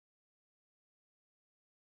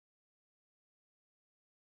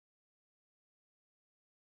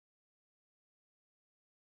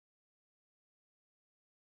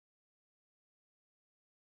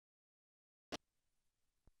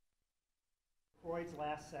Freud's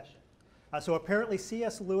last session. So apparently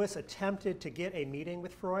C.S. Lewis attempted to get a meeting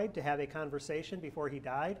with Freud to have a conversation before he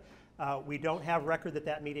died. We don't have record that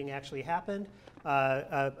that meeting actually happened.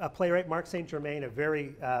 A playwright, Mark St. Germain, a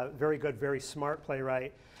very good, very smart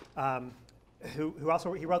playwright, who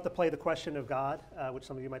also he wrote the play The Question of God, which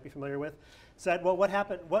some of you might be familiar with, said, well, what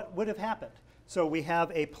happened? What would have happened? So we have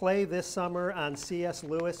a play this summer on C.S.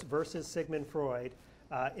 Lewis versus Sigmund Freud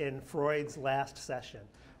in Freud's last session.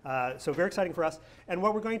 So very exciting for us. And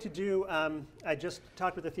what we're going to do, I just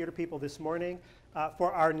talked with the theater people this morning.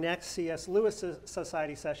 For our next C.S. Lewis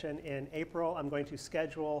Society session in April, I'm going to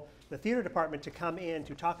schedule the theater department to come in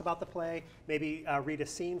to talk about the play, maybe read a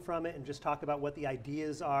scene from it, and just talk about what the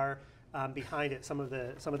ideas are behind it, some of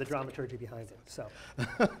the dramaturgy behind it. So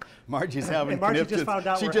Margie's having Margie just found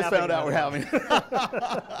out we're having it.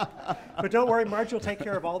 But don't worry, Margie will take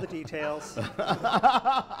care of all the details.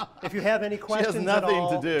 If you have any questions at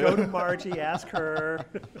all, go to Margie, ask her.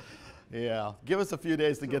 Yeah, give us a few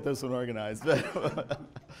days to get this one organized, but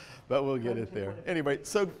we'll get it there. Anyway,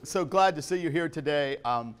 so glad to see you here today.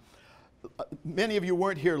 Many of you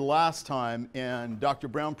weren't here last time, and Dr.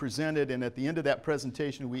 Brown presented, and at the end of that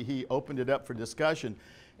presentation, he opened it up for discussion,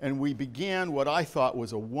 and we began what I thought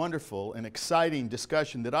was a wonderful and exciting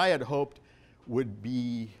discussion that I had hoped would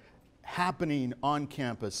be happening on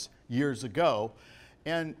campus years ago,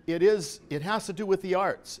 and it has to do with the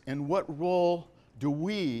arts, and what role do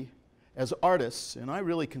we as artists, and I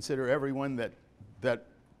really consider everyone that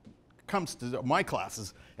comes to my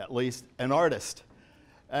classes, at least, an artist,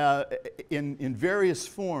 in various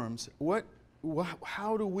forms.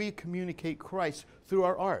 How do we communicate Christ through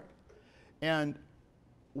our art? And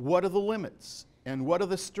what are the limits? And what are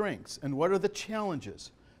the strengths? And what are the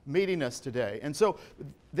challenges meeting us today? And so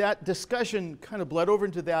that discussion kind of bled over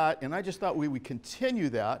into that, and I just thought we would continue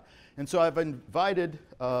that. And so I've invited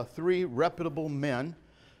 3 reputable men,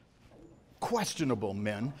 questionable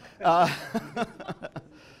men,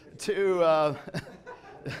 to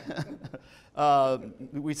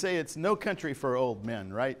we say it's no country for old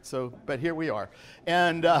men, right? So, but here we are,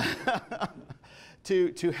 and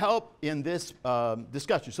to help in this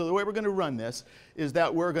discussion. So the way we're going to run this is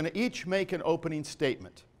that we're going to each make an opening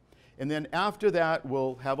statement, and then after that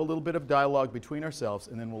we'll have a little bit of dialogue between ourselves,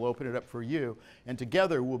 and then we'll open it up for you, and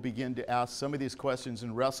together we'll begin to ask some of these questions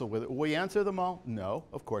and wrestle with it. Will we answer them all? No,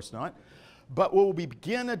 of course not. But we'll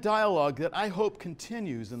begin a dialogue that I hope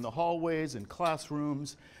continues in the hallways, in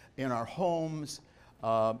classrooms, in our homes,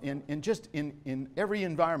 and just in every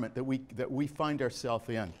environment that we find ourselves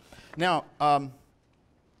in. Now, I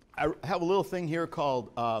have a little thing here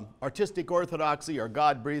called Artistic Orthodoxy or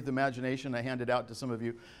God-Breathed Imagination. I handed out to some of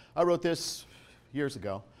you. I wrote this years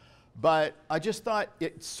ago, but I just thought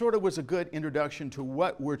it sort of was a good introduction to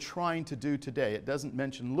what we're trying to do today. It doesn't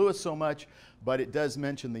mention Lewis so much, but it does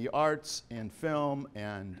mention the arts and film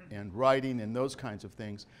and writing and those kinds of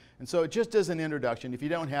things. And so just as an introduction, if you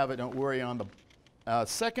don't have it, don't worry. On the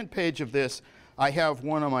second page of this, I have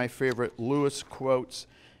one of my favorite Lewis quotes,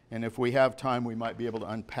 and if we have time, we might be able to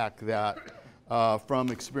unpack that from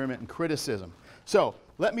Experiment and Criticism. So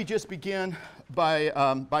let me just begin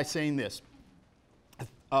by saying this.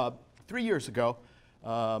 3 years ago,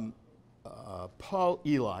 Paul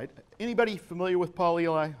Elie, anybody familiar with Paul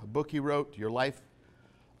Elie? A book he wrote,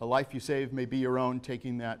 A Life You Save May Be Your Own,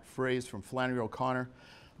 taking that phrase from Flannery O'Connor.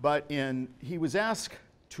 But he was asked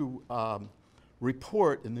to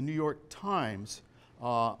report in the New York Times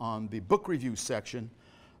on the book review section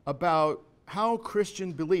about how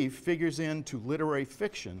Christian belief figures into literary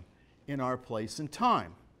fiction in our place and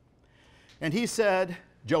time. And he said,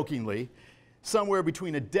 jokingly, somewhere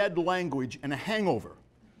between a dead language and a hangover.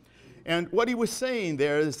 And what he was saying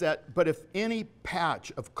there is that, but if any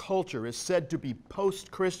patch of culture is said to be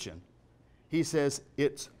post-Christian, he says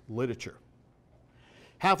it's literature.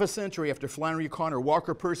 Half a century after Flannery O'Connor,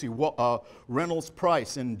 Walker Percy, Reynolds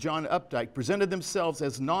Price, and John Updike presented themselves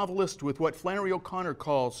as novelists with what Flannery O'Connor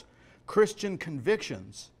calls Christian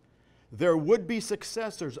convictions, their would-be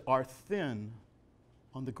successors are thin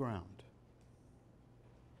on the ground.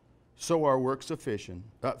 So are works of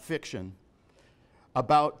fiction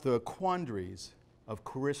about the quandaries of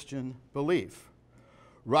Christian belief.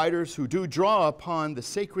 Writers who do draw upon the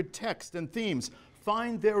sacred text and themes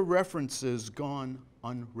find their references gone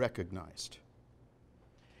unrecognized.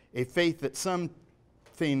 A faith that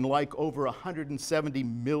something like over 170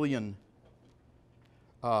 million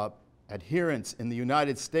adherents in the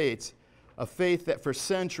United States, a faith that for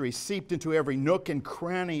centuries seeped into every nook and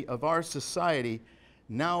cranny of our society,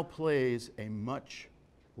 now plays a much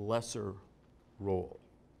lesser role.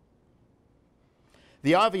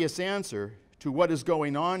 The obvious answer to what is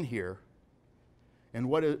going on here and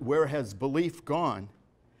where has belief gone,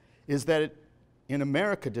 is that in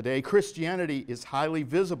America today, Christianity is highly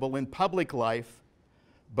visible in public life,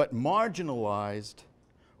 but marginalized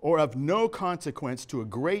or of no consequence to a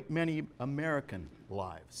great many American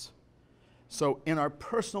lives. So in our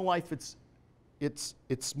personal life, it's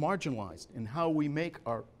marginalized in how we make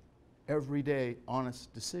our everyday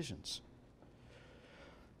honest decisions.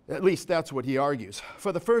 At least that's what he argues.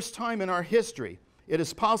 For the first time in our history, it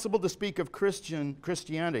is possible to speak of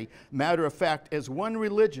Christianity, matter of fact, as one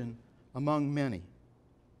religion among many.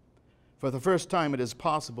 For the first time, it is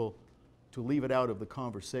possible to leave it out of the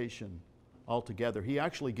conversation altogether. He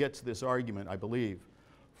actually gets this argument, I believe,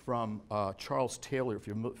 from Charles Taylor, if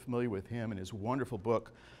you're familiar with him, in his wonderful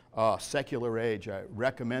book, Secular Age. I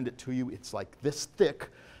recommend it to you. It's like this thick,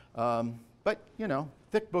 but you know,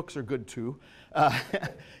 thick books are good too.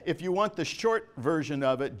 If you want the short version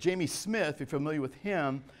of it, Jamie Smith, if you're familiar with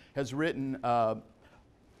him, has written a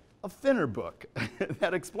thinner book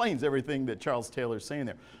that explains everything that Charles Taylor is saying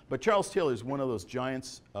there. But Charles Taylor is one of those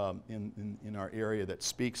giants in our area that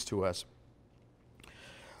speaks to us.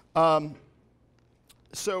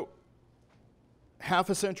 So half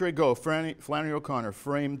a century ago, Flannery O'Connor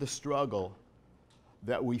framed the struggle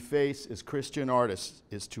that we face as Christian artists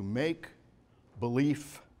is to make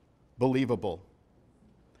belief believable,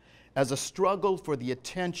 as a struggle for the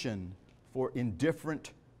attention for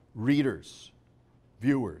indifferent readers,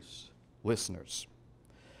 viewers, listeners.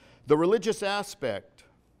 The religious aspect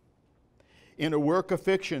in a work of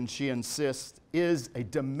fiction, she insists, is a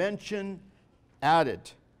dimension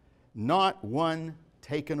added, not one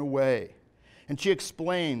taken away. And she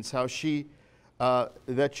explains how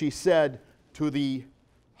that she said, to the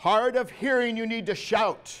hard of hearing you need to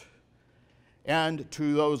shout, and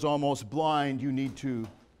to those almost blind you need to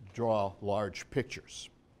draw large pictures.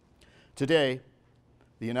 Today,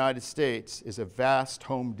 the United States is a vast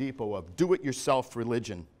Home Depot of do-it-yourself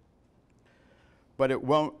religion. But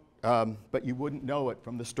you wouldn't know it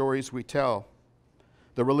from the stories we tell.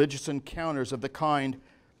 The religious encounters of the kind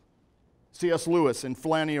C.S. Lewis and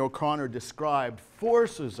Flannery O'Connor described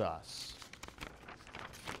forces us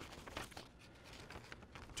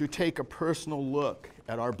to take a personal look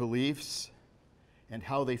at our beliefs and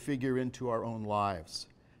how they figure into our own lives.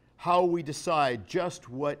 How we decide just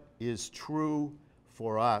what is true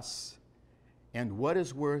for us and what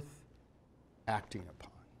is worth acting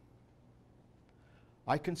upon.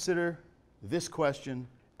 I consider this question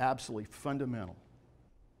absolutely fundamental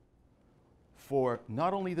for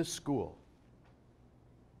not only the school,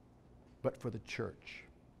 but for the church.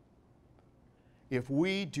 If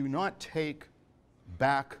we do not take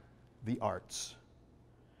back the arts,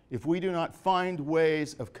 if we do not find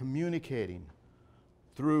ways of communicating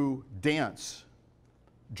through dance,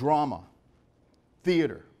 drama,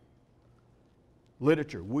 theater,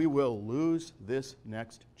 literature, we will lose this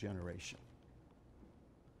next generation.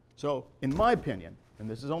 So, in my opinion, and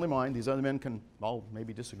this is only mine, these other men can all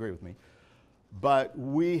maybe disagree with me, but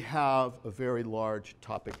we have a very large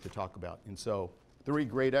topic to talk about. And so, three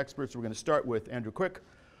great experts. We're going to start with Andrew Quick.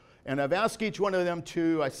 And I've asked each one of them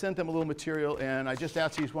I sent them a little material, and I just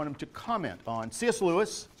asked each one of them to comment on C.S.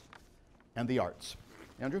 Lewis and the arts.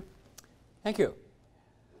 Andrew? Thank you.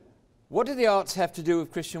 What do the arts have to do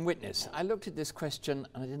with Christian witness? I looked at this question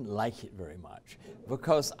and I didn't like it very much,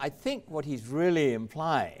 because I think what he's really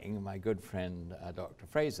implying, my good friend Dr.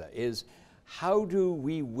 Fraser, is how do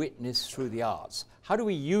we witness through the arts? How do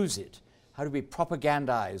we use it? How do we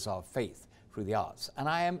propagandize our faith through the arts? And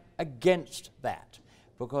I am against that,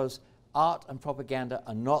 because art and propaganda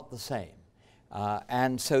are not the same.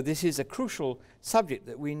 And so this is a crucial subject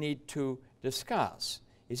that we need to discuss.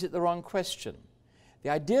 Is it the wrong question? The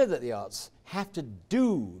idea that the arts have to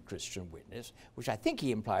do Christian witness, which I think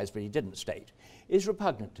he implies but he didn't state, is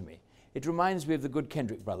repugnant to me. It reminds me of the good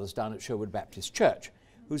Kendrick brothers down at Sherwood Baptist Church,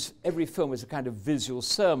 whose every film is a kind of visual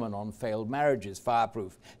sermon on failed marriages,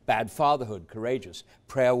 Fireproof, Bad Fatherhood, Courageous,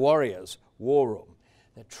 Prayer Warriors, War Room.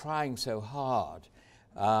 They're trying so hard,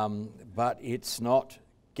 but it's not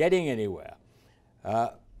getting anywhere.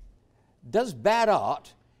 Does bad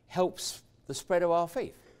art help the spread of our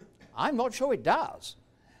faith? I'm not sure it does,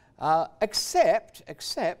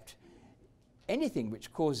 except anything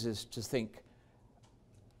which causes us to think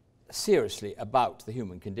seriously about the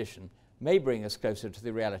human condition may bring us closer to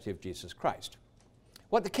the reality of Jesus Christ.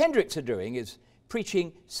 What the Kendricks are doing is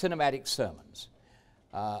preaching cinematic sermons.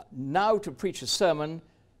 Now to preach a sermon,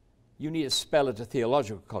 you need a spell at a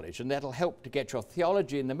theological college, and that'll help to get your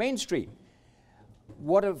theology in the mainstream.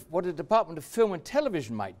 What a Department of Film and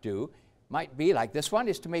Television might be, like this one,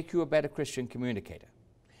 is to make you a better Christian communicator.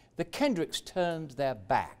 The Kendricks turned their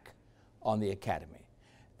back on the academy.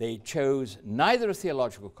 They chose neither a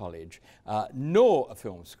theological college nor a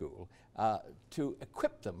film school to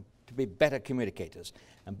equip them to be better communicators.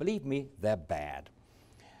 And believe me, they're bad.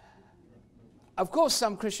 Of course,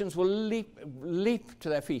 some Christians will leap to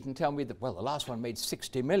their feet and tell me that, well, the last one made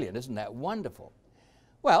 60 million. Isn't that wonderful?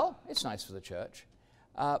 Well, it's nice for the church.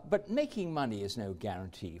 But making money is no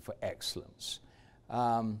guarantee for excellence.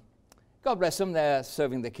 God bless them, they're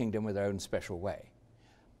serving the kingdom with their own special way.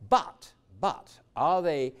 But are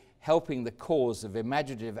they helping the cause of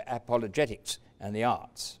imaginative apologetics and the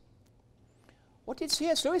arts? What did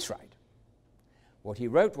C.S. Lewis write? What he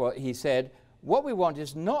wrote, he said, what we want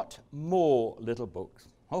is not more little books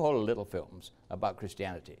or little films about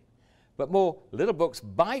Christianity, but more little books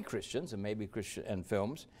by Christians and maybe Christian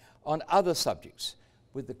films on other subjects,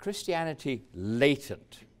 with the Christianity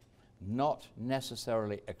latent, not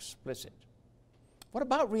necessarily explicit. What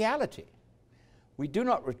about reality? We do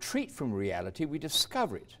not retreat from reality, we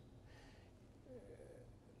discover it.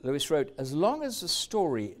 Lewis wrote, as long as the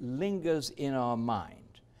story lingers in our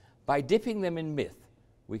mind, by dipping them in myth,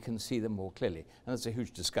 we can see them more clearly. And there's a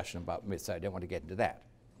huge discussion about myths, so I don't want to get into that.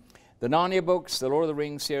 The Narnia books, the Lord of the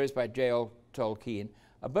Rings series by J.L. Tolkien,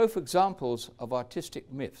 are both examples of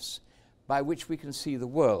artistic myths by which we can see the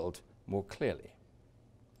world more clearly.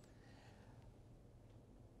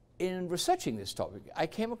 In researching this topic, I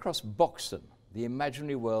came across Boxton, the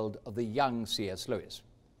imaginary world of the young C.S. Lewis.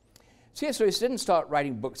 C.S. Lewis didn't start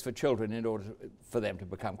writing books for children in order for them to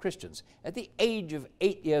become Christians. At the age of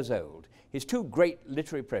 8 years old, his two great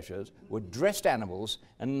literary pleasures were dressed animals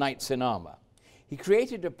and knights in armor. He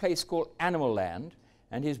created a place called Animal Land,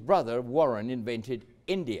 and his brother Warren invented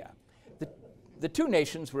India. The two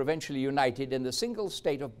nations were eventually united in the single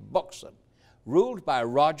state of Boxton, ruled by a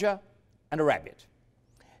Raja and a rabbit.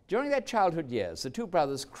 During their childhood years, the two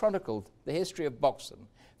brothers chronicled the history of Boxton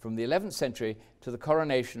from the 11th century to the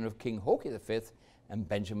coronation of King Hawke V and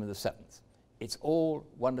Benjamin VII. It's all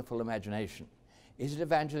wonderful imagination. Is it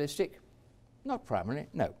evangelistic? Not primarily,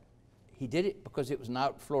 no. He did it because it was an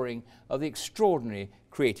outflowing of the extraordinary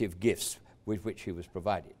creative gifts with which he was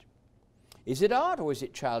provided. Is it art or is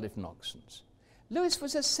it childish nonsense? Lewis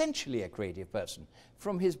was essentially a creative person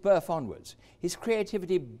from his birth onwards. His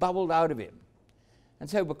creativity bubbled out of him. And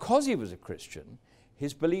so because he was a Christian,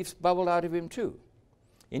 his beliefs bubbled out of him too.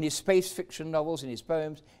 In his space fiction novels, in his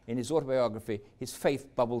poems, in his autobiography, his faith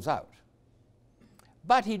bubbles out.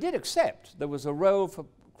 But he did accept there was a role for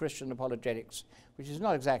Christian apologetics, which is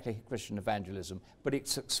not exactly Christian evangelism, but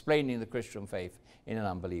it's explaining the Christian faith in an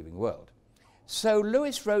unbelieving world. So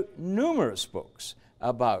Lewis wrote numerous books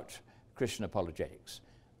about Christian apologetics.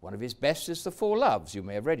 One of his best is The Four Loves. You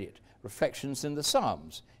may have read it. Reflections in the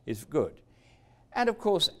Psalms is good. And of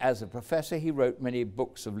course, as a professor, he wrote many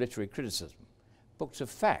books of literary criticism, books of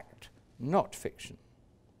fact, not fiction.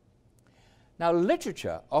 Now,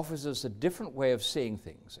 literature offers us a different way of seeing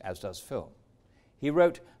things, as does film. He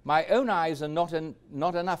wrote, "My own eyes are not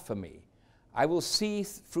enough for me. I will see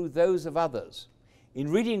through those of others.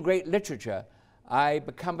 In reading great literature, I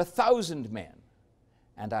become 1,000 men,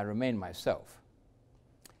 and I remain myself.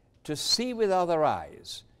 To see with other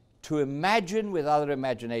eyes, to imagine with other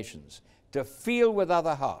imaginations, to feel with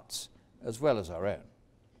other hearts, as well as our own."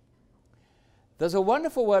 There's a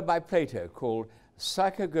wonderful word by Plato called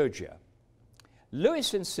psychagogia.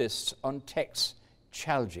 Lewis insists on texts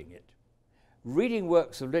challenging it. Reading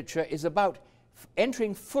works of literature is about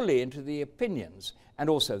entering fully into the opinions and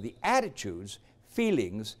also the attitudes,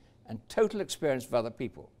 feelings, and total experience of other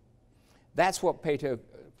people. That's what Plato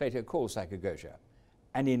calls psychagogia,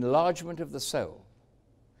 an enlargement of the soul.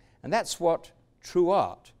 And that's what true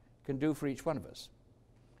art can do for each one of us.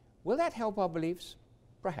 Will that help our beliefs?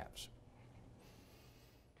 Perhaps.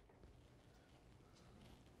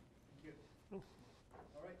 All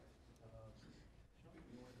right.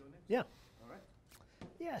 You want to go next? Yeah. All right.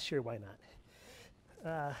 Yeah, sure, why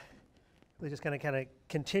not? We're just going to kind of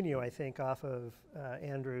continue, I think, off of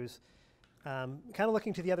Andrew's. Kind of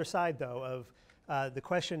looking to the other side, though, of the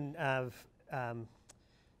question of,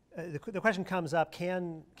 the question comes up,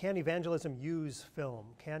 can evangelism use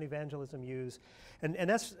film? Can evangelism use, and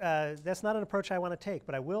that's not an approach I want to take,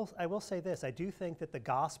 but I will say this, I do think that the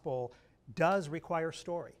gospel does require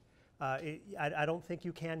story. I don't think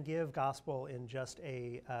you can give gospel in just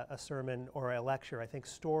a sermon or a lecture. I think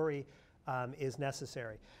story is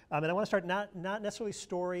necessary. And I want to start not necessarily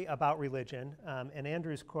story about religion. And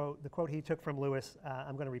Andrew's quote, the quote he took from Lewis,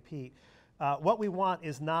 I'm going to repeat. What we want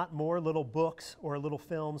is not more little books or little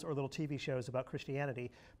films or little TV shows about Christianity,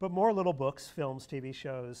 but more little books, films, TV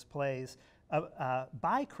shows, plays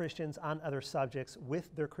by Christians on other subjects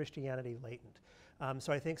with their Christianity latent.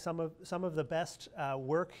 So I think some of the best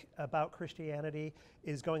work about Christianity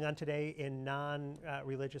is going on today in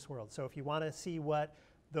non-religious worlds. So if you want to see what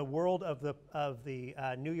the world of the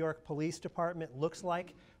New York Police Department looks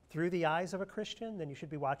like through the eyes of a Christian, then you should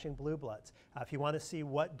be watching Blue Bloods. If you want to see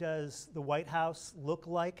what does the White House look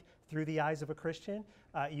like through the eyes of a Christian,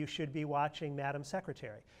 you should be watching Madam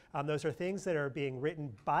Secretary. Those are things that are being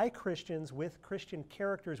written by Christians with Christian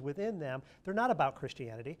characters within them. They're not about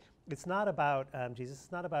Christianity. It's not about Jesus.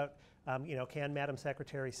 It's not about, can Madam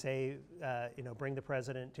Secretary say, bring the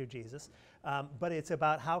president to Jesus? But it's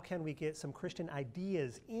about how can we get some Christian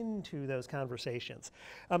ideas into those conversations.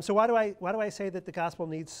 So why do I say that the gospel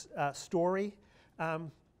needs story?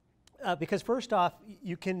 Because first off,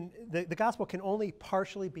 the gospel can only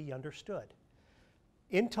partially be understood.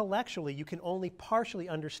 Intellectually, you can only partially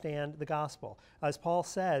understand the gospel. As Paul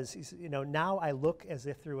says, now I look as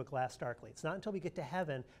if through a glass darkly. It's not until we get to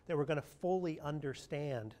heaven that we're going to fully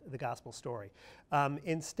understand the gospel story.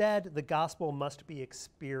 Instead, the gospel must be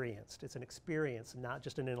experienced. It's an experience, not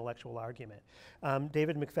just an intellectual argument.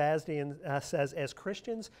 David McFadden says, as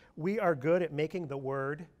Christians, we are good at making the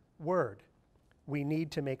word word. We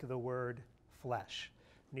need to make the word flesh.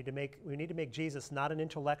 We need to make Jesus not an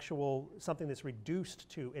intellectual, something that's reduced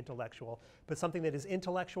to intellectual, but something that is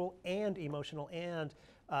intellectual and emotional and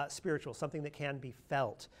spiritual, something that can be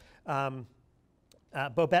felt.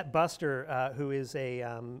 Bobette Buster, who is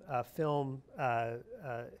a film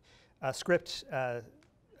script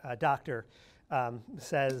doctor,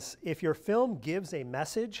 says, if your film gives a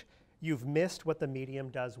message, you've missed what the medium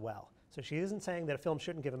does well. So she isn't saying that a film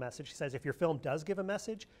shouldn't give a message. She says if your film does give a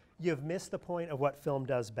message, you've missed the point of what film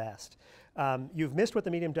does best. You've missed what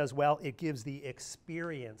the medium does well. It gives the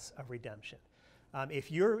experience of redemption.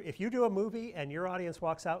 If you do a movie and your audience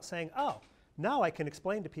walks out saying, oh, now I can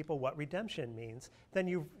explain to people what redemption means, then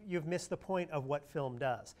you've missed the point of what film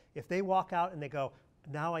does. If they walk out and they go,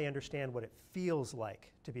 now I understand what it feels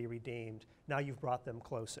like to be redeemed, now you've brought them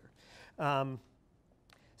closer. So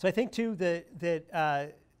I think too that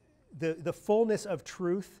the fullness of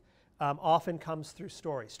truth often comes through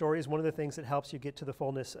story. Story is one of the things that helps you get to the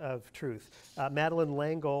fullness of truth. Madeleine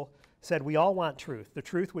L'Engle said, we all want truth, the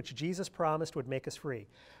truth which Jesus promised would make us free.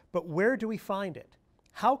 But where do we find it?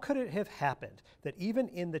 How could it have happened that even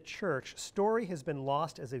in the church, story has been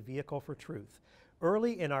lost as a vehicle for truth?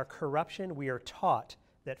 Early in our corruption, we are taught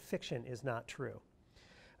that fiction is not true.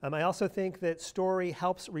 I also think that story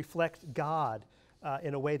helps reflect God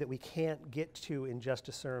in a way that we can't get to in just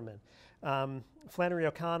a sermon. Flannery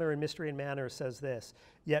O'Connor in Mystery and Manners says this,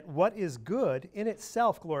 yet what is good in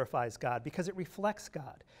itself glorifies God because it reflects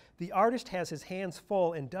God. The artist has his hands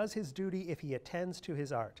full and does his duty if he attends to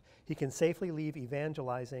his art. He can safely leave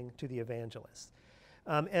evangelizing to the evangelists.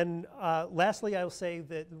 Lastly, I will say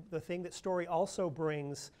that the thing that story also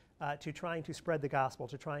brings to trying to spread the gospel,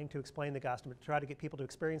 to trying to explain the gospel, to try to get people to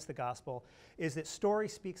experience the gospel, is that story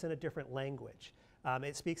speaks in a different language.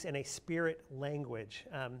 It speaks in a spirit language.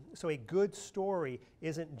 So a good story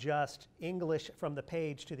isn't just English from the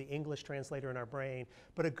page to the English translator in our brain,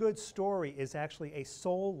 but a good story is actually a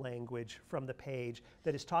soul language from the page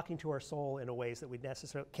that is talking to our soul in ways that we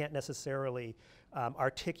can't necessarily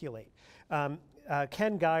articulate.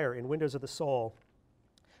 Ken Geyer in Windows of the Soul,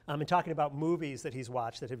 in talking about movies that he's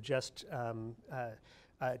watched that have just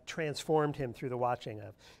transformed him through the watching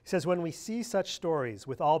of. He says, when we see such stories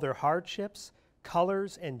with all their hardships,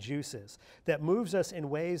 colors, and juices that moves us in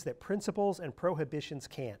ways that principles and prohibitions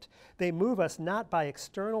can't. They move us not by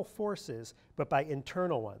external forces, but by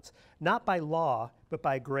internal ones, not by law, but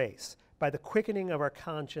by grace, by the quickening of our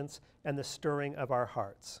conscience and the stirring of our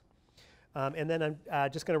hearts. And then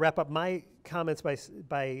I'm just going to wrap up my comments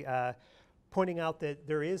by pointing out that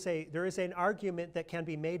there is an argument that can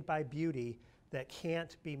be made by beauty that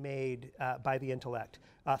can't be made by the intellect.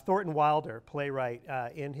 Thornton Wilder, playwright,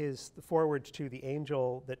 in his foreword to The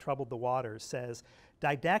Angel That Troubled the Waters, says,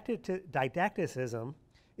 didacticism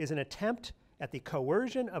is an attempt at the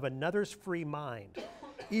coercion of another's free mind,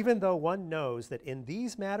 even though one knows that in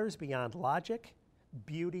these matters beyond logic,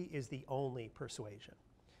 beauty is the only persuasion.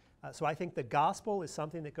 So I think the gospel is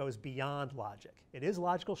something that goes beyond logic. It is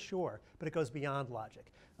logical, sure, but it goes beyond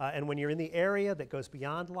logic. And when you're in the area that goes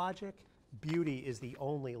beyond logic, beauty is the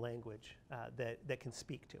only language that can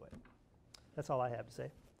speak to it. That's all I have to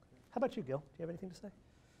say. How about you, Gil? Do you have anything to say?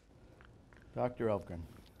 Dr. Elfgren.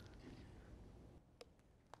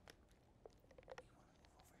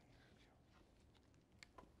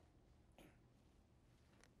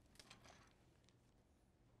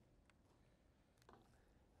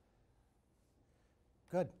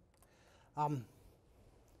 Good. I'm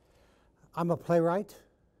a playwright.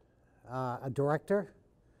 a director,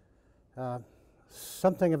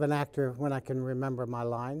 something of an actor when I can remember my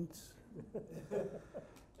lines.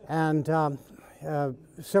 And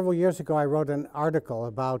several years ago, I wrote an article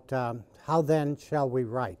about How Then Shall We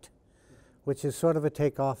Write, which is sort of a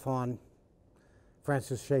takeoff on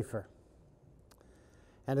Francis Schaeffer.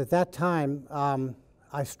 And at that time,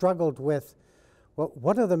 I struggled with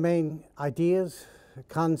what are the main ideas,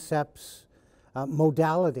 concepts,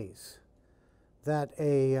 modalities that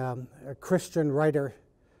a Christian writer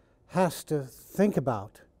has to think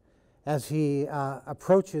about as he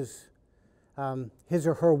approaches his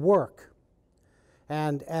or her work.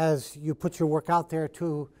 And as you put your work out there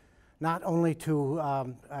to not only to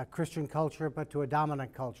a Christian culture, but to a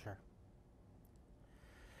dominant culture.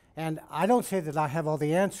 And I don't say that I have all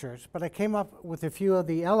the answers, but I came up with a few of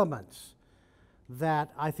the elements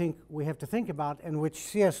that I think we have to think about, and which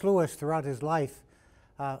C.S. Lewis, throughout his life,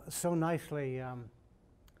 so nicely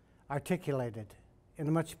articulated in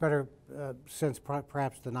a much better sense,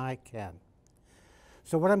 perhaps, than I can.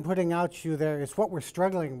 So what I'm putting out to you there is what we're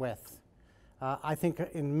struggling with. I think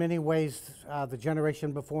in many ways, the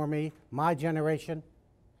generation before me, my generation,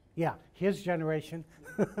 yeah, his generation,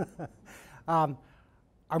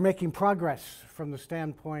 are making progress from the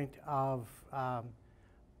standpoint of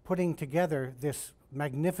putting together this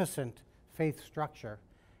magnificent faith structure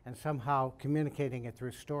and somehow communicating it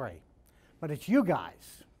through story. But it's you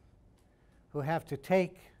guys who have to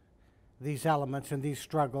take these elements and these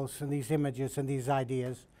struggles and these images and these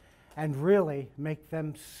ideas and really make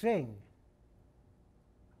them sing.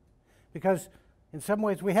 Because in some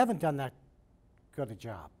ways we haven't done that good a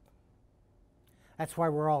job. That's why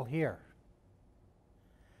we're all here.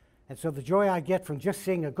 And so the joy I get from just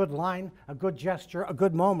seeing a good line, a good gesture, a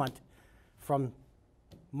good moment from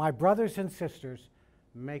my brothers and sisters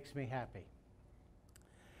makes me happy.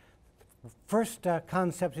 The first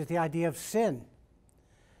concept is the idea of sin.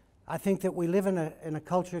 I think that we live in a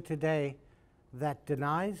culture today that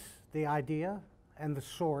denies the idea and the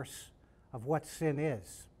source of what sin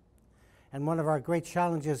is. And one of our great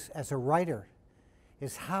challenges as a writer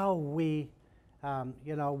is how we,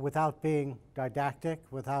 without being didactic,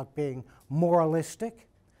 without being moralistic,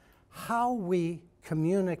 how we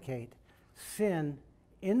communicate sin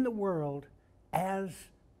in the world as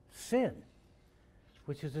sin,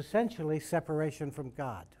 which is essentially separation from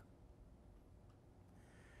God.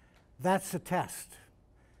 That's a test.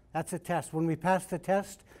 That's a test. When we pass the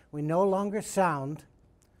test, we no longer sound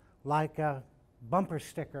like a bumper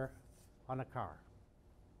sticker on a car.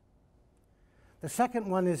 The second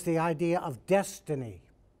one is the idea of destiny.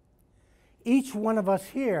 Each one of us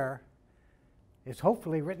here is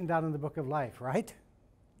hopefully written down in the book of life, right?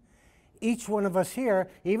 Each one of us here,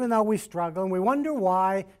 even though we struggle and we wonder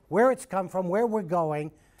why, where it's come from, where we're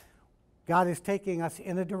going, God is taking us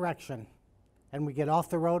in a direction, and we get off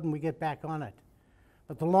the road and we get back on it.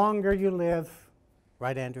 But the longer you live,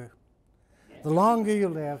 right, Andrew? The longer you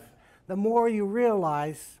live, the more you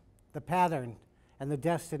realize the pattern and the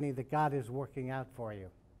destiny that God is working out for you.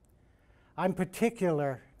 I'm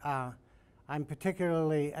particularly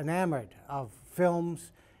enamored of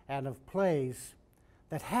films and of plays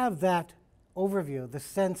that have that overview, the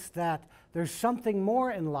sense that there's something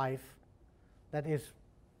more in life that is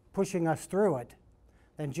pushing us through it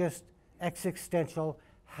than just existential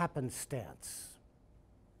happenstance.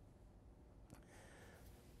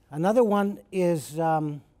 Another one is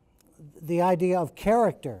the idea of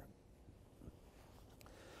character.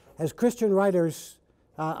 As Christian writers,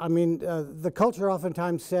 the culture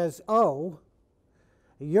oftentimes says, oh,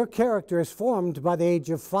 your character is formed by the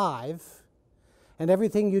age of 5, and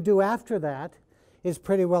everything you do after that is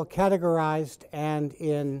pretty well categorized and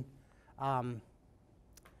in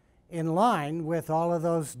line with all of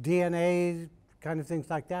those DNA kind of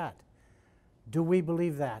things like that. Do we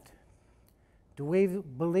believe that? Do we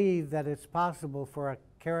believe that it's possible for a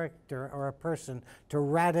character or a person to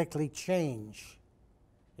radically change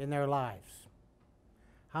in their lives?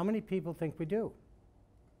 How many people think we do?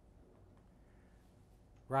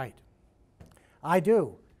 Right. I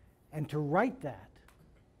do. And to write that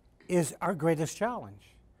is our greatest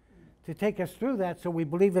challenge. To take us through that so we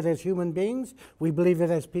believe it as human beings, we believe it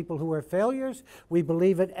as people who are failures, we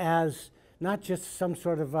believe it as not just some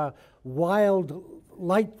sort of a wild,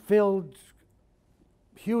 light-filled,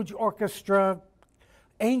 huge orchestra,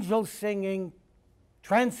 angels singing,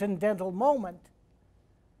 transcendental moment,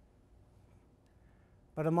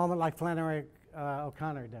 but a moment like Flannery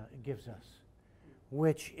O'Connor gives us,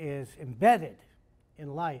 which is embedded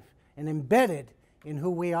in life and embedded in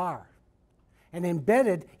who we are and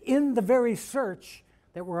embedded in the very search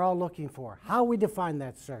that we're all looking for, how we define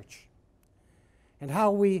that search. and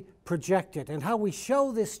how we project it and how we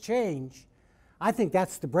show this change, I think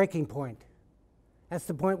that's the breaking point. That's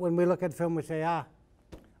the point when we look at film and say, ah,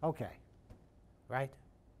 okay, right?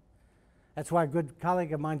 That's why a good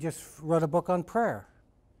colleague of mine just wrote a book on prayer.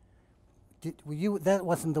 That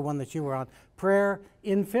wasn't the one that you were on. Prayer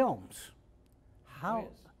in films. How,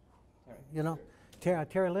 you know, Terry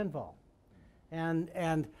Linval.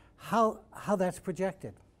 And how that's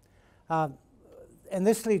projected. And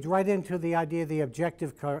this leads right into the idea of the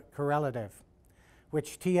objective correlative,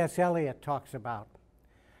 which T.S. Eliot talks about.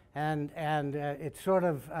 And it sort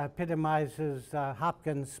of epitomizes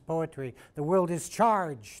Hopkins' poetry. The world is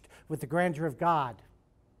charged with the grandeur of God.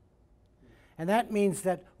 And that means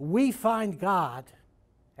that we find God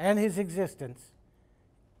and his existence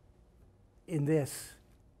in this,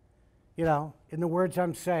 you know, in the words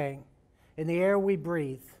I'm saying, in the air we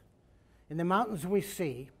breathe, in the mountains we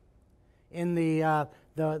see, in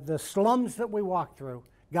the slums that we walk through.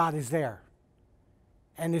 God is there.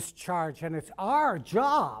 And it's charged, and it's our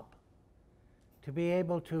job to be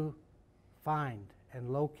able to find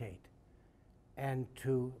and locate and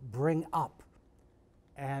to bring up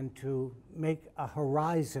and to make a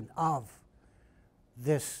horizon of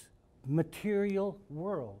this material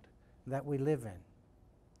world that we live in.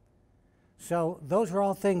 So those are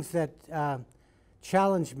all things that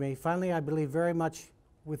challenge me. Finally, I believe very much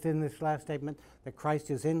within this last statement that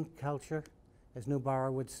Christ is in culture, as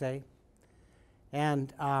Neubauer would say.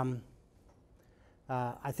 And I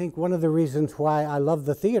think one of the reasons why I love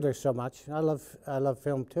the theater so much, I love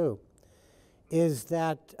film too, is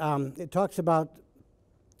that it talks about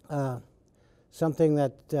something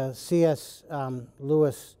that C.S.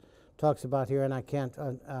 Lewis talks about here, and I can't.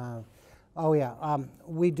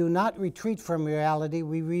 We do not retreat from reality,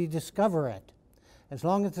 we rediscover it. As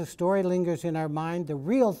long as the story lingers in our mind, the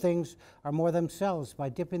real things are more themselves. By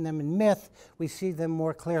dipping them in myth, we see them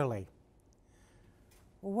more clearly.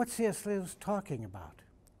 Well, what's C.S. Lewis talking about?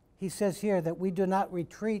 He says here that we do not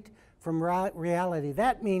retreat from reality.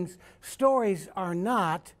 That means stories are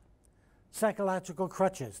not psychological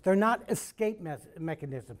crutches. They're not escape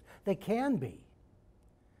mechanisms. They can be.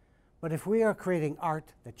 But if we are creating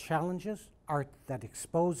art that challenges, art that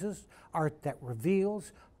exposes, art that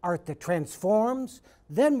reveals, art that transforms,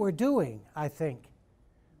 then we're doing, I think,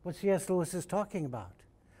 what C.S. Lewis is talking about.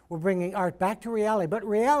 We're bringing art back to reality. But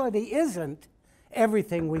reality isn't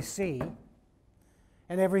everything we see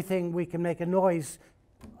and everything we can make a noise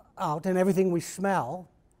out and everything we smell.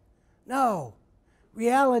 No.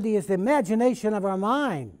 Reality is the imagination of our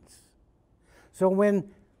minds. So when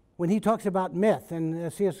he talks about myth,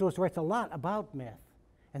 and C.S. Lewis writes a lot about myth,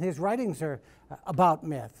 and his writings are about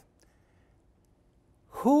myth,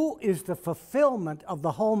 who is the fulfillment of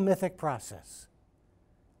the whole mythic process?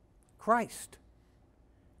 Christ.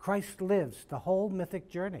 Christ lives the whole mythic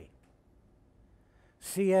journey.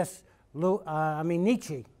 Nietzsche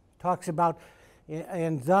talks about,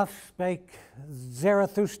 and thus spake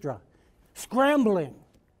Zarathustra, scrambling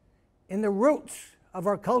in the roots of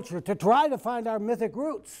our culture to try to find our mythic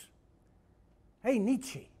roots. Hey,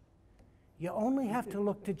 Nietzsche, you only have to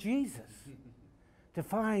look to Jesus to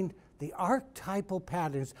find the archetypal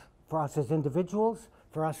patterns for us as individuals,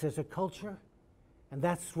 for us as a culture. And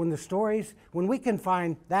that's when when we can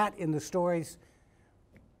find that in the stories,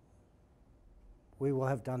 we will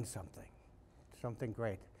have done something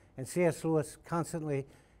great. And C.S. Lewis constantly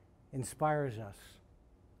inspires us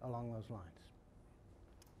along those lines.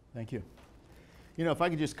 Thank you. You know, if I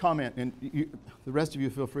could just comment, and the rest of you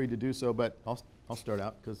feel free to do so, but I'll start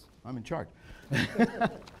out because I'm in charge.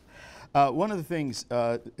 One of the things,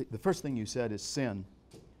 the first thing you said is sin.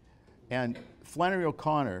 And Flannery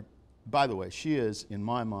O'Connor, by the way, she is, in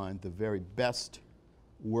my mind, the very best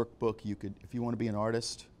workbook you could, if you want to be an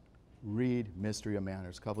artist, read Mystery of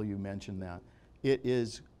Manners. A couple of you mentioned that. It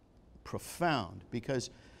is profound because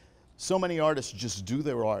so many artists just do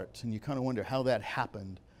their art, and you kind of wonder how that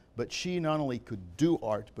happened. But she not only could do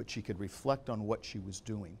art, but she could reflect on what she was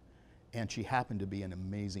doing. And she happened to be an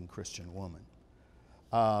amazing Christian woman.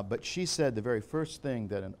 But she said the very first thing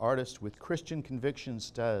that an artist with Christian convictions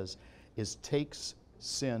does is takes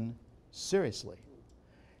sin seriously.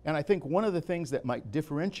 And I think one of the things that might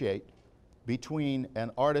differentiate between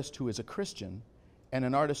an artist who is a Christian and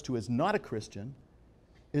an artist who is not a Christian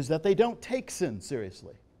is that they don't take sin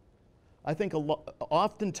seriously. I think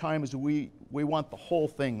oftentimes we want the whole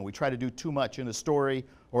thing. We try to do too much in a story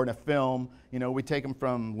or in a film. You know, we take them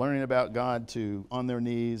from learning about God to on their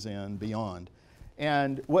knees and beyond.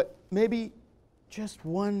 And what maybe just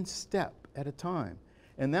one step at a time.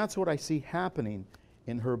 And that's what I see happening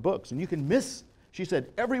in her books. And you can miss, she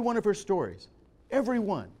said, every one of her stories, every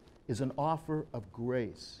one is an offer of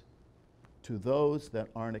grace to those that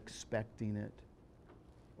aren't expecting it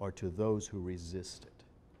or to those who resist it.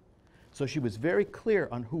 So she was very clear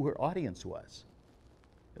on who her audience was.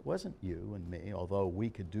 It wasn't you and me, although we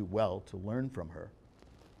could do well to learn from her,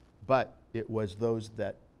 but it was those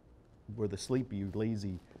that were the sleepy,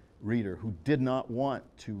 lazy reader who did not want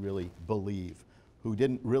to really believe, who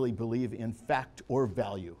didn't really believe in fact or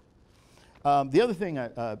value. The other thing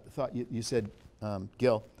I thought you said,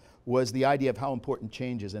 Gil, was the idea of how important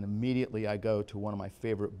change is, and immediately I go to one of my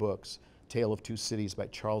favorite books, Tale of Two Cities by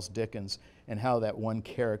Charles Dickens, and how that one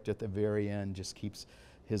character at the very end just keeps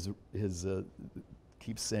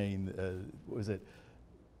keeps saying, what was it,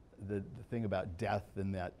 the thing about death,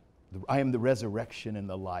 and that I am the resurrection and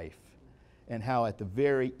the life, and how at the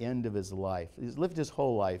very end of his life, he's lived his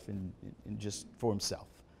whole life in just for himself,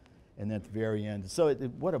 and at the very end, so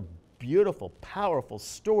what a beautiful, powerful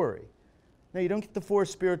story. Now, you don't get the 4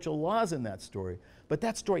 spiritual laws in that story, but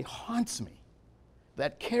that story haunts me.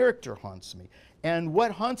 That character haunts me. And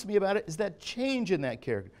what haunts me about it is that change in that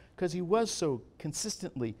character, because he was so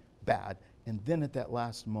consistently bad, and then at that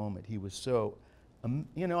last moment, he was so,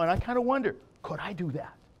 you know, and I kind of wonder, could I do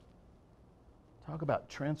that? Talk about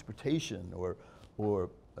transportation or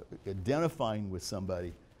identifying with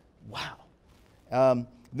somebody. Wow.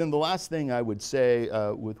 Then the last thing I would say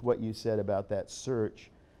with what you said about that search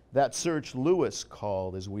Lewis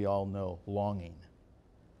called, as we all know, longing.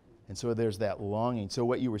 And so there's that longing. So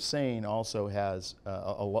what you were saying also has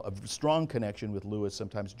a strong connection with Lewis,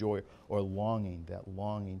 sometimes joy or longing, that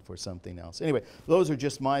longing for something else. Anyway, those are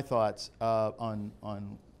just my thoughts on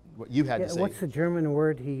what you had to say. What's the German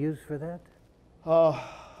word he used for that?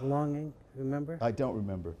 Longing, remember? I don't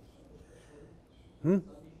remember. Hmm?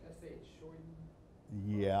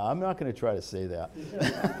 Yeah, I'm not going to try to say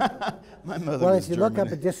that. My mother Well, was if you German. look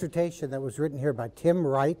up a dissertation that was written here by Tim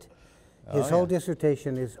Wright, his whole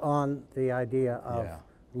dissertation is on the idea of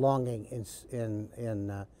longing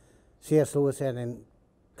in C.S. Lewis and in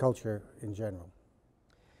culture in general.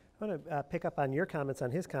 I want to pick up on your comments,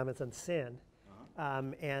 on his comments on sin,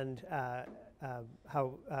 and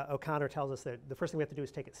how O'Connor tells us that the first thing we have to do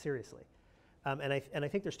is take it seriously. And I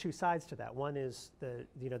think there's 2 sides to that. One is the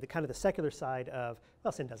kind of the secular side of,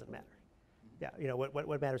 well, sin doesn't matter. Yeah,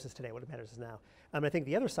 what matters is today, what matters is now. I think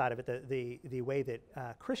the other side of it, the way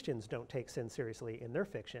that Christians don't take sin seriously in their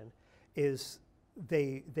fiction, is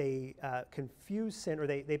they confuse sin, or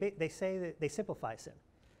they say that they simplify sin.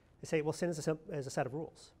 They say, well, sin is a set of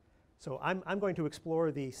rules. So I'm going to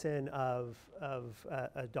explore the sin of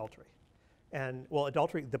adultery, and well,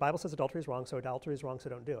 adultery. The Bible says adultery is wrong, so adultery is wrong, so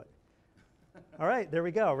don't do it. All right, there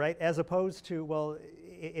we go, right? As opposed to, well,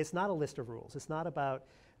 it's not a list of rules. It's not about,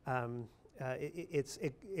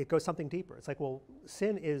 it goes something deeper. It's like, well,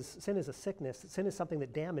 sin is a sickness. Sin is something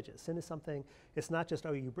that damages. Sin is something, it's not just,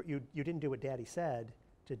 oh, you didn't do what Daddy said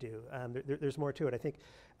to do. There's more to it. I think,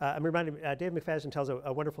 I'm reminded, David McFadden tells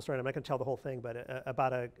a wonderful story, and I'm not going to tell the whole thing, but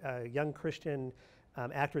about a young Christian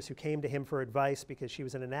actress who came to him for advice because she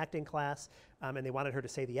was in an acting class, and they wanted her to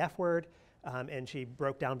say the F word. And she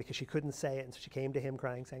broke down because she couldn't say it, and so she came to him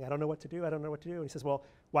crying, saying, I don't know what to do, I don't know what to do. And he says, well,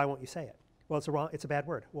 why won't you say it? Well, it's a bad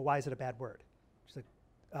word. Well, why is it a bad word? She's like,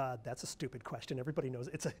 that's a stupid question. Everybody knows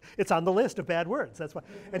it's on the list of bad words. That's why.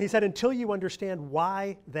 And he said, until you understand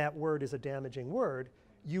why that word is a damaging word,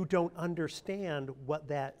 you don't understand what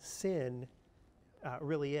that sin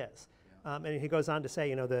really is. And he goes on to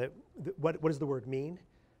say, what does the word mean?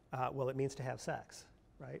 Well, it means to have sex,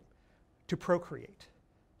 right? To procreate.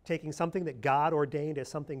 Taking something that God ordained as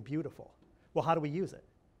something beautiful. Well, how do we use it?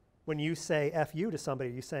 When you say F you to somebody,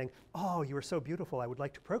 are you saying, oh, you are so beautiful, I would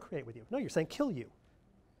like to procreate with you? No, you're saying kill you.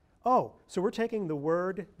 Oh, so we're taking the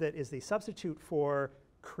word that is the substitute for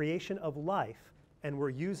creation of life, and we're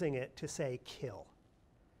using it to say kill,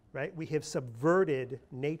 right? We have subverted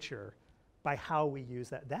nature by how we use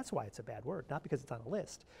that. That's why it's a bad word, not because it's on a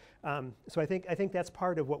list. So I think that's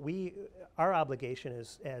part of what our obligation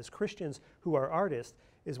as Christians who are artists,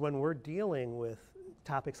 is when we're dealing with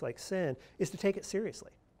topics like sin, is to take it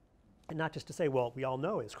seriously. And not just to say, well, we all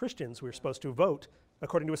know as Christians we're supposed to vote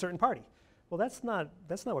according to a certain party. Well, that's not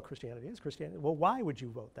what Christianity is. Well, why would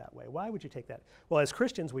you vote that way? Why would you take that? Well, as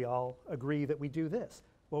Christians we all agree that we do this.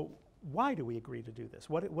 Well, why do we agree to do this?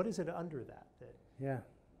 What is it under that? Yeah,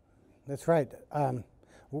 that's right.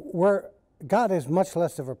 God is much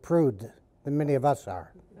less of a prude than many of us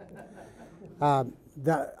are.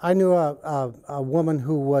 I knew a woman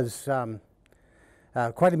who was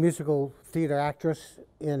quite a musical theater actress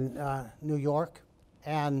in New York,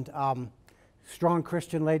 and strong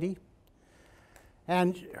Christian lady.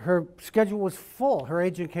 And her schedule was full. Her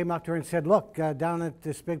agent came up to her and said, look, down at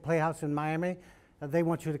this big playhouse in Miami, they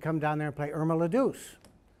want you to come down there and play Irma la Douce.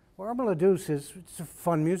 Well, Irma la Douce it's a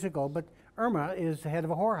fun musical, but Irma is the head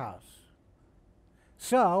of a whorehouse.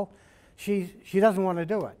 So she doesn't want to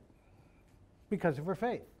do it because of her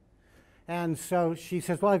faith. And so she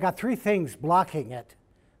says, well, I've got 3 things blocking it.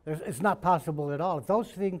 It's not possible at all. If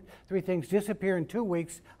those 3 things disappear in 2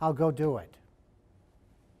 weeks, I'll go do it.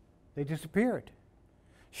 They disappeared.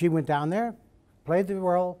 She went down there, played the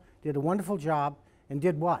role, did a wonderful job, and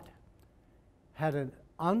did what? Had an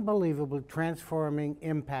unbelievable transforming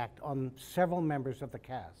impact on several members of the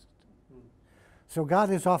cast. So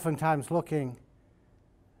God is oftentimes looking,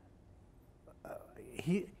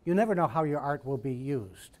 you never know how your art will be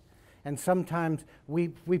used. And sometimes we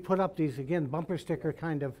put up these, again, bumper sticker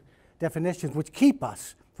kind of definitions which keep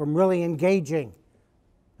us from really engaging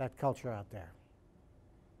that culture out there.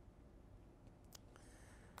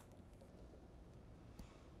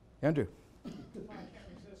 Andrew.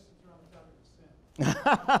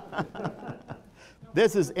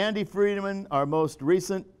 This is Andy Friedman, our most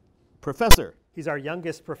recent professor. He's our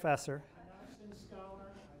youngest professor.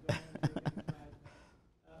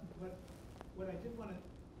 What I did want to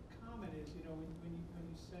comment is, you know, when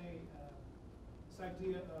you say this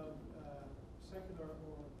idea of secular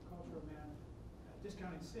or cultural man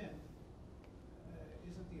discounting sin,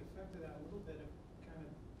 isn't the effect of that a little bit of kind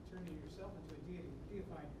of turning yourself into a deity,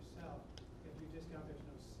 deifying yourself if you discount there's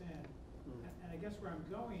no sin? And I guess where I'm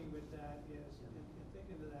going with that is, in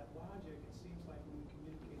thinking of that logic, it seems like when we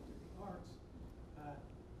communicate through the arts,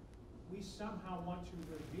 we somehow want to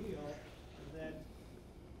reveal that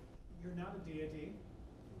you're not a deity,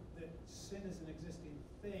 that sin is an existing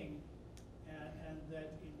thing, and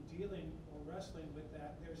that in dealing or wrestling with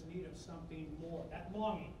that, there's need of something more. That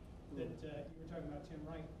longing that you were talking about, Tim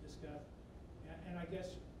Wright discussed. And I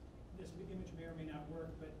guess this image may or may not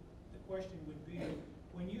work, but the question would be,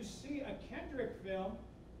 when you see a Kendrick film,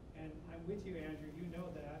 and I'm with you, Andrew, you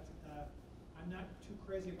know that, I'm not too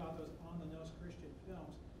crazy about those on-the-nose Christian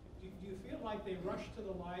films. Do you feel like they rush to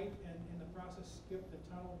the light and in the process skip the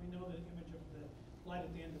tunnel? We know the image of the light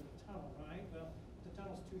at the end of the tunnel, right? Well, the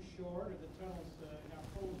tunnel's too short, or the tunnel's got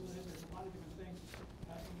holes in it. There's a lot of different things.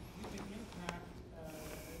 You can impact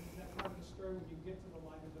that part of the story when you get to the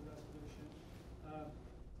light of the resolution.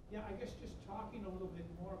 Yeah, I guess just talking a little bit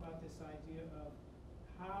more about this idea of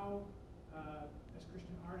how, as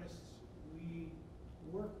Christian artists, we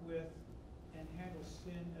work with and handle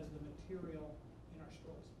sin as the material in our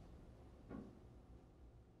stories.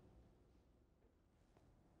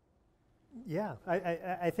 Yeah,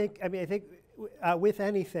 I think with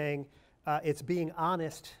anything, it's being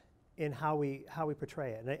honest in how we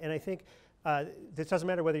portray it, and I think this doesn't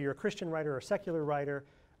matter whether you're a Christian writer or a secular writer,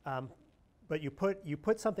 but you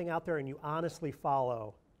put something out there and you honestly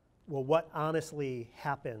follow. Well, what honestly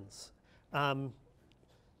happens? Let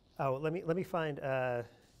me find.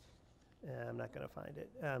 I'm not going to find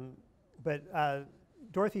it, but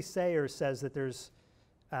Dorothy Sayers says that there's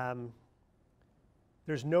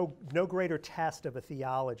no greater test of a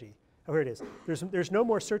theology. Oh, here it is. There's no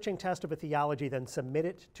more searching test of a theology than submit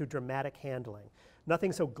it to dramatic handling.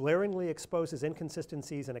 Nothing so glaringly exposes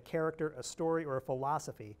inconsistencies in a character, a story, or a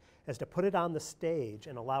philosophy as to put it on the stage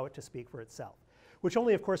and allow it to speak for itself. Which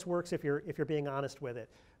only, of course, works if you're being honest with it.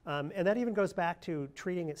 And that even goes back to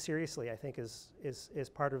treating it seriously, I think, is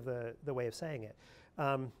part of the way of saying it.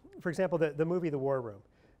 For example, the movie The War Room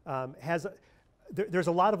has. There's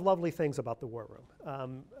a lot of lovely things about The War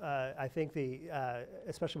Room. I think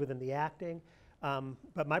especially within the acting.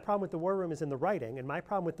 But my problem with The War Room is in the writing, and my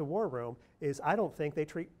problem with The War Room is I don't think they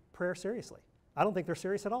treat prayer seriously. I don't think they're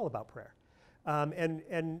serious at all about prayer.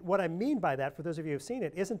 And what I mean by that, for those of you who've seen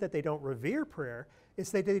it, isn't that they don't revere prayer,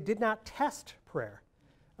 it's that they did not test prayer.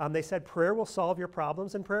 They said prayer will solve your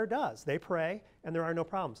problems, and prayer does. They pray, and there are no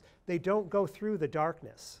problems. They don't go through the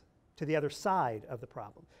darkness to the other side of the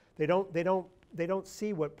problem. They don't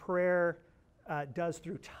see what prayer does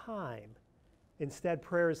through time. Instead,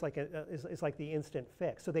 prayer is like the instant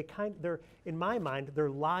fix. So they're in my mind, they're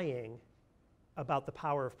lying about the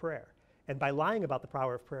power of prayer. And by lying about the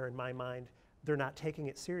power of prayer, in my mind, they're not taking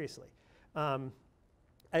it seriously.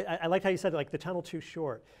 I liked how you said, like, the tunnel too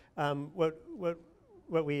short.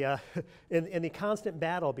 What we in the constant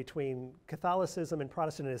battle between Catholicism and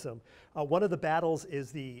Protestantism, one of the battles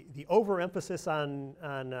is the overemphasis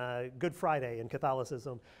on Good Friday in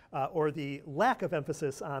Catholicism, or the lack of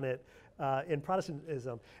emphasis on it in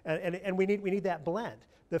Protestantism, and we need that blend.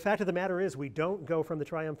 The fact of the matter is, we don't go from the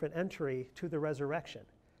triumphant entry to the resurrection.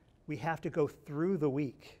 We have to go through the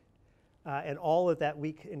week. And all of that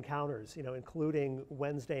week encounters, you know, including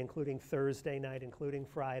Wednesday, including Thursday night, including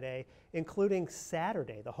Friday, including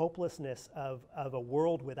Saturday, the hopelessness of a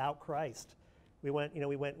world without Christ. We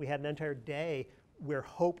had an entire day where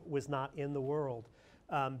hope was not in the world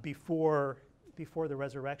before the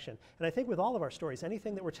resurrection. And I think with all of our stories,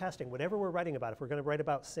 anything that we're testing, whatever we're writing about, if we're going to write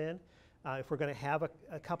about sin, if we're going to have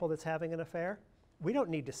a couple that's having an affair, we don't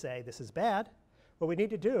need to say this is bad. What we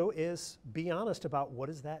need to do is be honest about what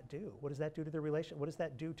does that do? What does that do to their relation? What does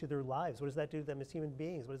that do to their lives? What does that do to them as human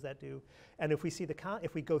beings? What does that do? And if we see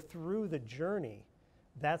if we go through the journey,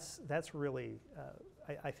 that's really,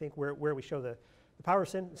 I think, where we show the power of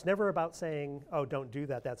sin. It's never about saying, oh, don't do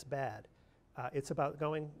that, that's bad. It's about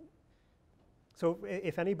going. So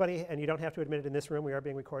if anybody, and you don't have to admit it in this room, we are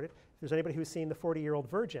being recorded, if there's anybody who's seen The 40-Year-Old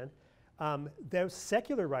Virgin, there's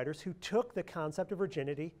secular writers who took the concept of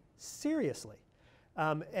virginity seriously.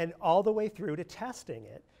 And all the way through to testing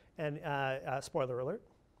it. And spoiler alert,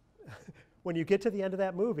 when you get to the end of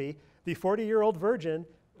that movie, the 40-year-old virgin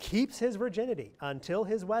keeps his virginity until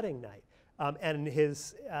his wedding night. And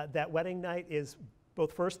that wedding night is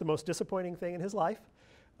both first the most disappointing thing in his life,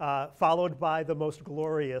 followed by the most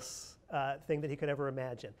glorious thing that he could ever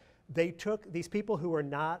imagine. They took these people who were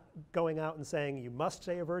not going out and saying, you must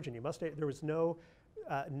stay a virgin, you must stay, there was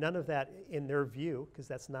none of that in their view, because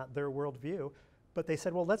that's not their worldview. But they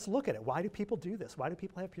said, well, let's look at it. Why do people do this? Why do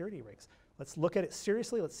people have purity rings? Let's look at it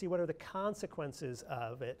seriously. Let's see what are the consequences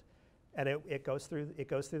of it. And it goes through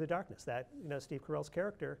the darkness. That, you know, Steve Carell's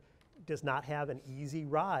character does not have an easy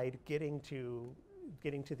ride getting to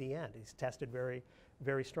the end. He's tested very,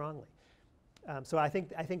 very strongly. So I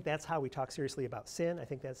think that's how we talk seriously about sin. I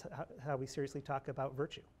think that's how we seriously talk about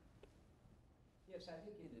virtue. Yes, I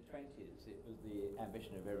think in the 20s it was the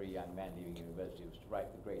ambition of every young man leaving university was to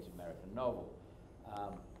write the great American novel.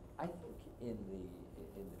 I think in the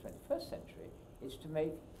 21st century, it's to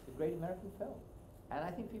make the great American film. And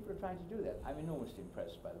I think people are trying to do that. I'm enormously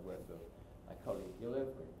impressed by the work of my colleague Gil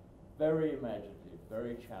Overgreen. Very imaginative,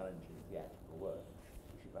 very challenging theatrical work.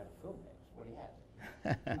 We should write a film next. What do you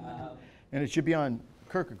have? And it should be on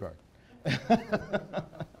Kierkegaard. But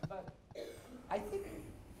I think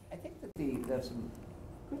that there's some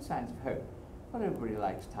good signs of hope. Not everybody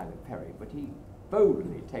likes Tyler Perry, but he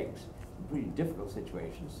boldly takes really difficult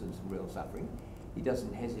situations and some real suffering. He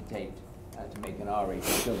doesn't hesitate to make an R-rated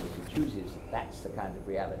film if he chooses. That's the kind of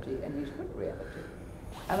reality, and he's good at reality.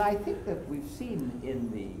 And I think that we've seen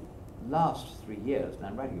in the last 3 years, and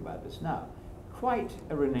I'm writing about this now, quite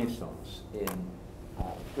a renaissance in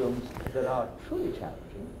films that are truly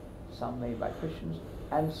challenging, some made by Christians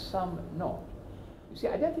and some not. You see,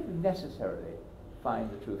 I don't think we necessarily find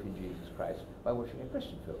the truth in Jesus Christ by watching a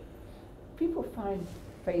Christian film. People find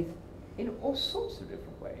faith in all sorts of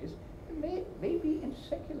different ways, and maybe in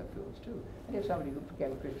secular films too. I have somebody who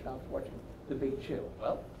became a Christian after watching The Big Chill.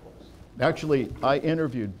 Well, of course. Actually, I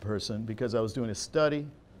interviewed a person because I was doing a study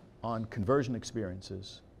on conversion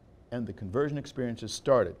experiences, and the conversion experiences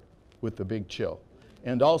started with The Big Chill,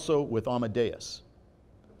 and also with Amadeus.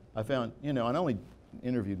 I found, you know, I only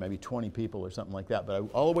interviewed maybe 20 people or something like that,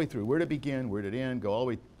 but all the way through, where did it begin, where did it end, go all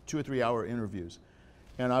the way 2 or 3 hour interviews.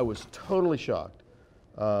 And I was totally shocked.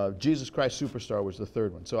 Jesus Christ Superstar was the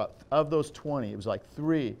third one. So of those 20, it was like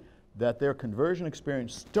 3 that their conversion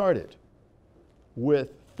experience started with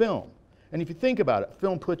film. And if you think about it,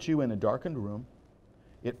 film puts you in a darkened room,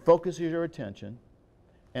 it focuses your attention,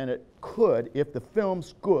 and it could, if the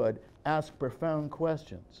film's good, ask profound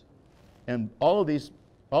questions. And all of these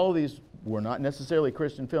were not necessarily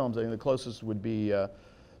Christian films. I think the closest would be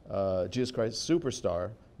Jesus Christ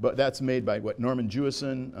Superstar, but that's made by, what, Norman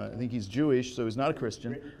Jewison. I think he's Jewish, so he's not a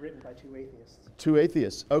Christian. Written by 2 atheists. 2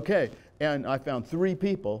 atheists, okay. And I found 3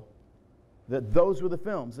 people that those were the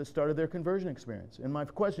films that started their conversion experience. And my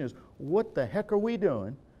question is, what the heck are we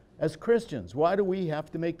doing as Christians? Why do we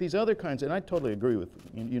have to make these other kinds? And I totally agree with,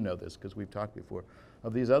 you know this because we've talked before,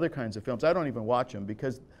 of these other kinds of films. I don't even watch them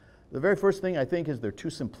because the very first thing I think is they're too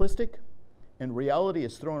simplistic and reality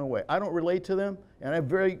is thrown away. I don't relate to them, and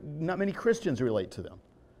not many Christians relate to them.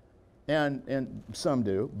 And some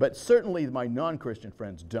do, but certainly my non-Christian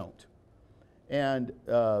friends don't. And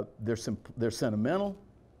they're sentimental,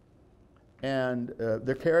 and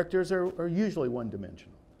their characters are usually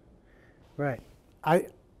one-dimensional. Right.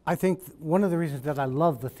 I think one of the reasons that I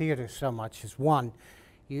love the theater so much is, one,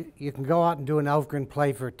 you can go out and do an Elfgren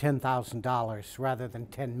play for $10,000 rather than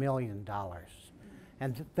 $10 million.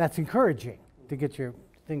 And that's encouraging to get your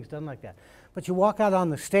things done like that. But you walk out on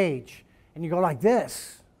the stage and you go like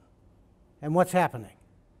this, and what's happening?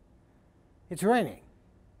 It's raining,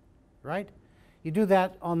 right? You do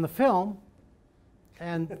that on the film,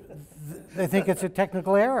 and they think it's a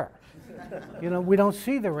technical error. You know, we don't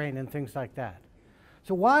see the rain and things like that.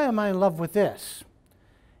 So why am I in love with this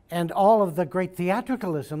and all of the great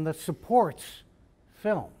theatricalism that supports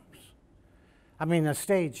films? I mean,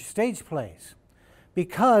 stage plays.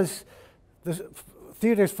 Because the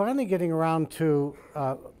theater's finally getting around to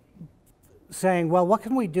saying, well, what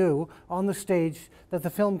can we do on the stage that the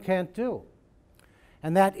film can't do?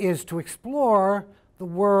 And that is to explore the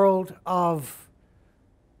world of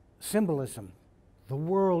symbolism, the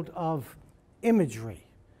world of imagery,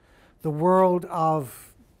 the world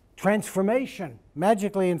of transformation,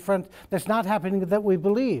 magically in front, that's not happening that we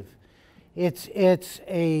believe. It's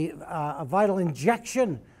a vital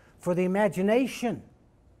injection for the imagination.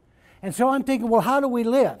 And so I'm thinking, well, how do we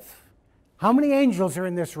live? How many angels are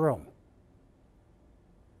in this room?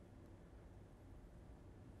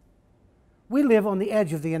 We live on the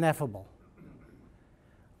edge of the ineffable.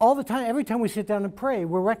 All the time, every time we sit down and pray,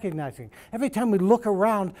 we're recognizing. Every time we look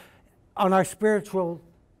around on our spiritual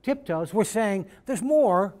tiptoes, we're saying, there's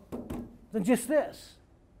more than just this.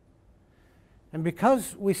 And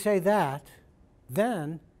because we say that,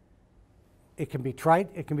 then it can be trite,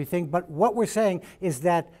 it can be thing, but what we're saying is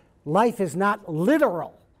that life is not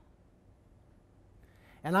literal.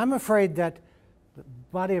 And I'm afraid that the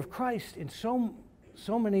body of Christ in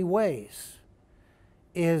so many ways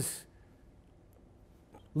is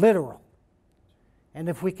literal. And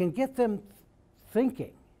if we can get them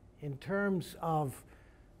thinking in terms of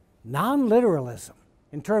non-literalism,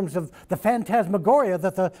 in terms of the phantasmagoria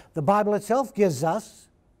that the Bible itself gives us,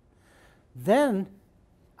 then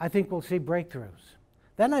I think we'll see breakthroughs.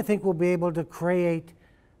 Then I think we'll be able to create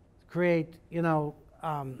you know,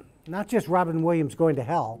 not just Robin Williams going to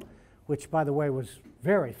hell, which, by the way, was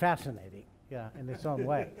very fascinating, yeah, in its own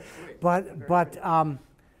way. But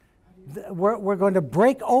we're going to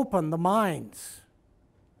break open the minds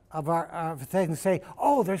of our things and say,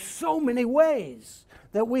 oh, there's so many ways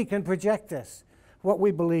that we can project this, what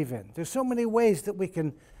we believe in. There's so many ways that we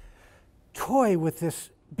can toy with this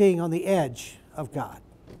being on the edge of God.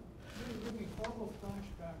 It would be horrible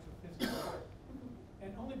flashbacks of physical art.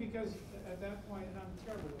 And only because at that point, and I'm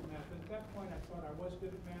terrible with math, but at that point I thought I was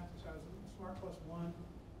good at math, so I was smart plus one.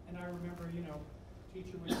 And I remember, you know,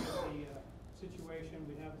 teacher would give the situation,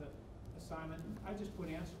 we'd have the assignment. I just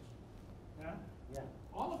put answers. Yeah? Yeah.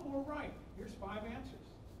 All of them were right. Here's 5 answers.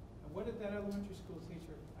 And what did that elementary school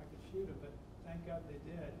teacher, I could shoot him, but thank God they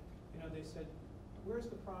did. You know, they said, where's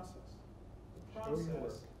the process? The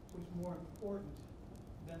process was more important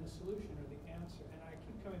than the solution or the answer. And I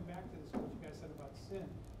keep coming back to this, what you guys said about sin.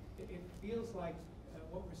 It feels like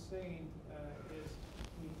what we're saying is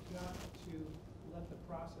we've got to let the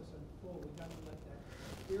process unfold. We've got to let that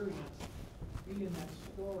experience be in that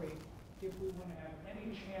story if we want to have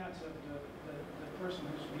any chance of the person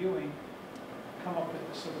who's viewing come up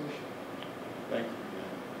with the solution. Thank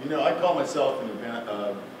you. You know, I call myself an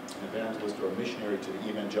evangelist or a missionary to the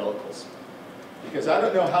evangelicals, because I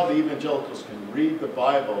don't know how the evangelicals can read the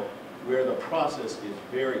Bible where the process is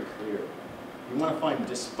very clear. You want to find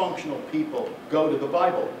dysfunctional people, go to the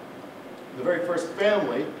Bible. The very first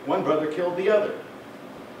family, one brother killed the other.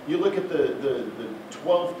 You look at the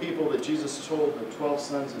 12 people that Jesus told, the 12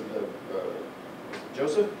 sons of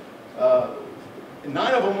Joseph,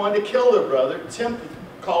 9 of them wanted to kill their brother. 10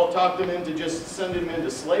 talked them into just send him into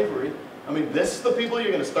slavery. I mean, this is the people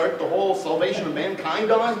you're going to start the whole salvation of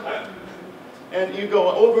mankind on? And you go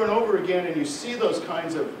over and over again and you see those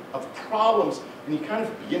kinds of problems, and you kind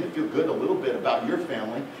of begin to feel good a little bit about your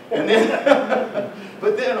family. And then,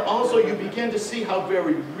 but then also you begin to see how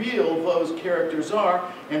very real those characters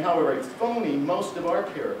are and how very phony most of our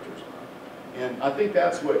characters are. And I think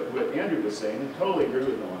that's what Andrew was saying, and totally agree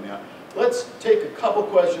with him on that. Let's take a couple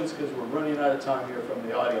questions because we're running out of time here from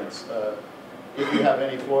the audience. If you have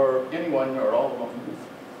any for anyone or all of them.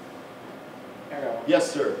 Harold. Yes,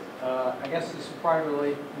 sir. I guess this is probably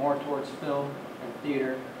relate more towards film and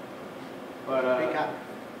theater. But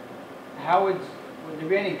how would there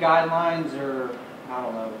be any guidelines or, I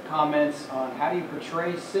don't know, comments on how do you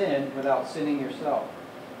portray sin without sinning yourself?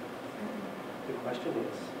 The question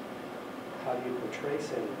is, how do you portray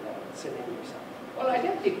sin without sinning yourself? Well, I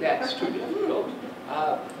don't think that's too difficult.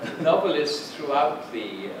 Novelists throughout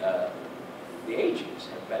the ages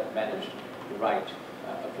have managed to write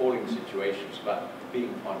appalling situations about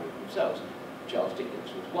being pondered themselves. Charles Dickens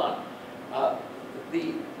was one.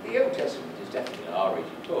 The Old Testament is definitely an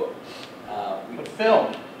R-rated book. But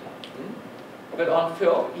film. But on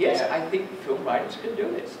film, yes, Yeah. I think film writers can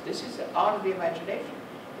do this. This is the art of the imagination.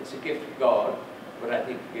 It's a gift of God, but I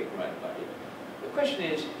think we get right about it. The question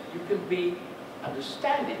is, you can be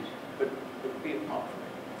understand it, but be apart from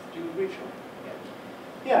it. Do you agree, Sean?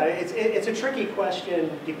 Yeah, it's a tricky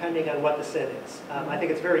question depending on what the sin is. I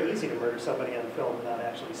think it's very easy to murder somebody on film without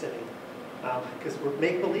actually sinning, because we're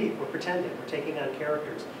make-believe, we're pretending, we're taking on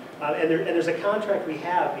characters. And there's a contract we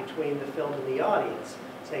have between the film and the audience,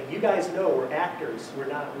 saying, you guys know we're actors, we're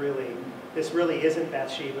not really, this really isn't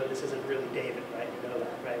Bathsheba, this isn't really David, right? You know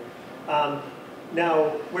that, right? Now,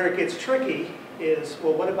 where it gets tricky is,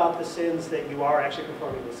 well, what about the sins that you are actually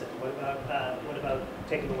performing the sin? What about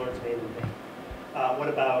taking the Lord's name in vain? What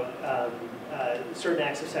about certain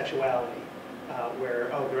acts of sexuality where,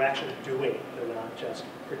 oh, they're actually doing it, they're not just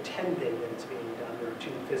pretending that it's being done, there are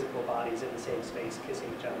two physical bodies in the same space kissing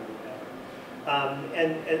each other or whatever.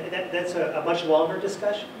 And that's a much longer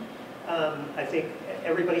discussion. I think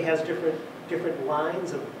everybody has different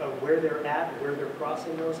lines of where they're at and where they're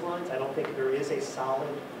crossing those lines. I don't think there is a solid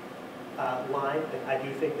line. I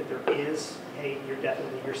do think that there is, hey,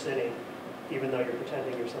 you're sinning, even though you're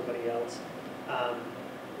pretending you're somebody else.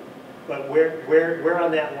 But where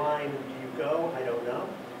on that line do you go? I don't know.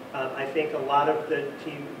 I think a lot of the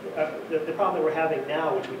problem that we're having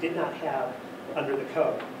now, which we did not have under the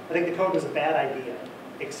code, I think the code was a bad idea,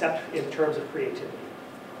 except in terms of creativity.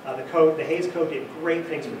 The Hays Code did great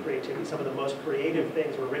things for creativity. Some of the most creative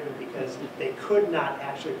things were written because they could not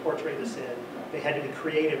actually portray the sin. They had to be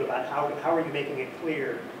creative about how are you making it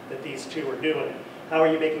clear that these two are doing it. How are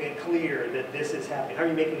you making it clear that this is happening? How are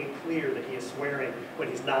you making it clear that he is swearing when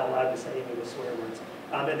he's not allowed to say any of the swear words?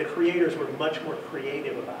 And the creators were much more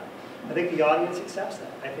creative about it. I think the audience accepts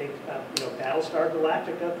that. I think Battlestar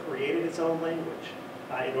Galactica created its own language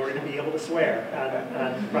in order to be able to swear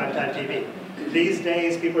on primetime TV. These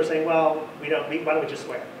days, people are saying, well, why don't we just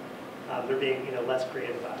swear? They're being less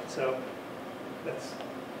creative about it. So that's.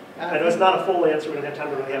 I know it's not a full answer. We don't have time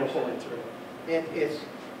to really have a full answer.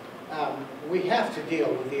 We have to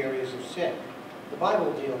deal with the areas of sin. The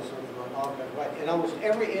Bible deals with them in all kinds of ways. In almost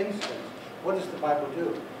every instance, what does the Bible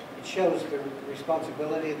do? It shows the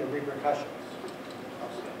responsibility and the repercussions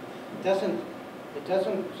of sin. It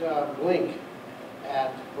doesn't blink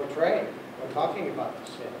at portraying or talking about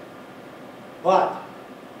the sin. But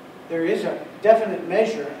there is a definite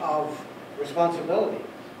measure of responsibility.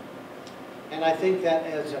 And I think that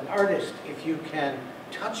as an artist, if you can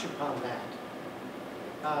touch upon that,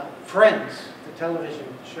 Friends, the television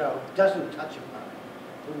show, doesn't touch upon it.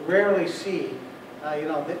 We rarely see,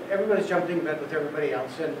 everybody's jumping in bed with everybody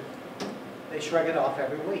else and they shrug it off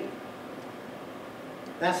every week.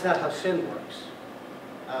 That's not how sin works.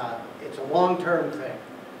 It's a long-term thing.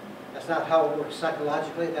 That's not how it works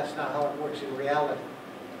psychologically. That's not how it works in reality.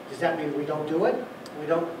 Does that mean we don't do it?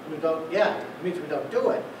 Yeah, it means we don't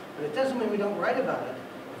do it. But it doesn't mean we don't write about it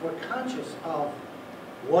if we're conscious of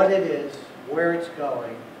what it is, where it's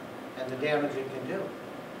going, and the damage it can do.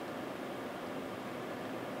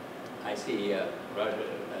 I see Roger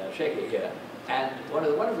shaking here. And one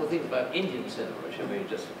of the wonderful things about Indian cinema, which I may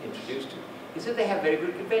just introduce to you, is that they have very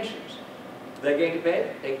good conventions. They're going to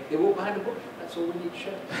bed, they walk behind a bush. That's all we need to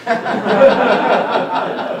show.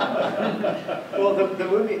 Well, the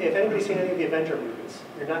movie, if anybody's seen any of the Avenger movies,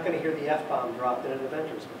 you're not going to hear the F-bomb dropped in an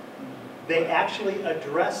Avengers movie. They actually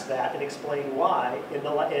address that and explain why in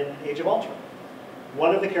Age of Ultron.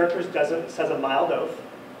 One of the characters says a mild oath,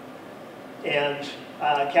 and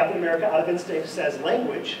Captain America, out of instinct, says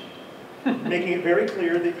language, making it very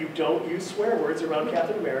clear that you don't use swear words around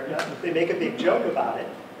Captain America. They make a big joke about it,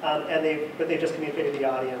 but they just communicated to the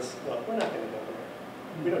audience, look, we're not going to go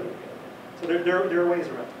there. We don't need to go there. So there are ways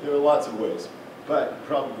around it. There are lots of ways, but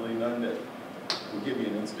probably none that will give you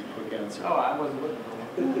an instant quick answer. Oh, I wasn't looking for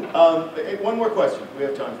one. One more question. We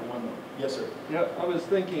have time for one more. Yes, sir. Yeah, I was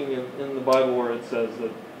thinking in the Bible where it says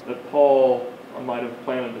that Paul might have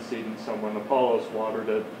planted the seed in someone, Apollos watered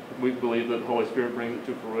it. We believe that the Holy Spirit brings it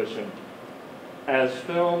to fruition. As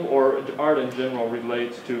film or art in general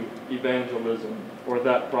relates to evangelism or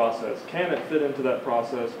that process, can it fit into that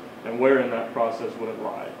process, and where in that process would it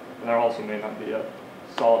lie? And there also may not be a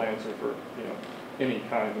solid answer for any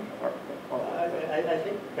kind of art. I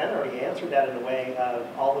think Ben already answered that in a way of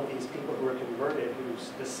all of these people who were converted,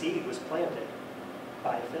 the seed was planted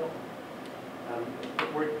by film.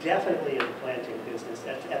 We're definitely in the planting business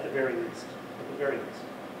at the very least. At the very least.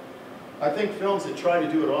 I think films that try to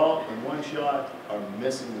do it all in one shot are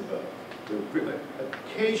missing the boat.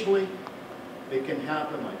 Occasionally, it can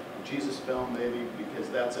happen, like the Jesus film maybe, because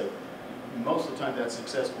most of the time that's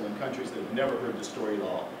successful in countries that have never heard the story at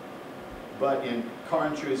all. But in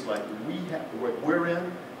countries like we're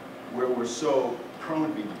in, where we're so prone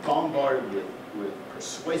to be bombarded with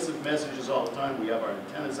persuasive messages all the time, we have our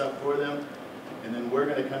antennas up for them, and then we're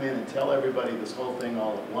going to come in and tell everybody this whole thing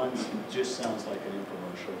all at once. It just sounds like an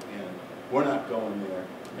infomercial, and we're not going there.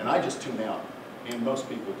 And I just tune out, and most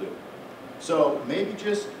people do. So maybe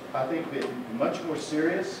just, I think, be much more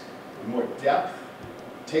serious, more depth,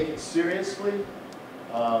 take it seriously,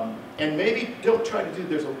 and maybe don't try to do,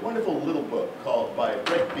 there's a wonderful little book called, by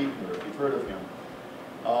Fred Beekner, if you've heard of him,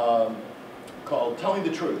 called Telling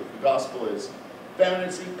the Truth. The gospel is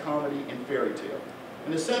fantasy, comedy, and fairy tale.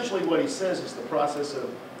 And essentially what he says is the process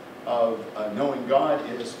of knowing God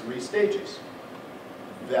is 3 stages.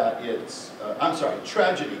 That it's,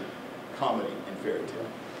 tragedy, comedy, and fairy tale.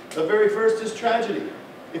 The very first is tragedy.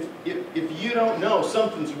 If you don't know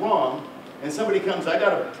something's wrong, and somebody comes, I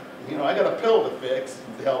got a pill to fix,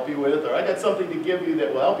 to help you with, or I got something to give you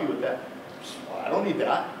that will help you with that. Well, I don't need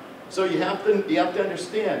that. So you have to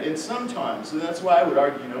understand, and sometimes, and that's why I would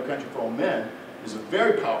argue No Country for Old Men is a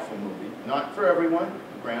very powerful movie, not for everyone,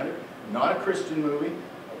 granted, not a Christian movie.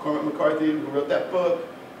 Cormac McCarthy, who wrote that book,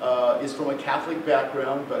 is from a Catholic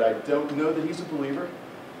background, but I don't know that he's a believer.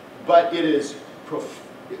 But it is,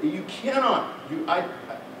 you cannot, I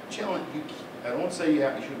challenge you, I don't say you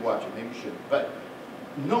should watch it, maybe you shouldn't, but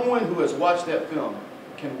no one who has watched that film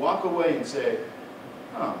can walk away and say,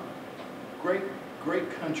 oh, great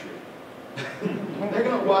country. They're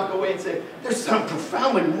going to walk away and say, there's something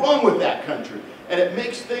profoundly wrong with that country. And it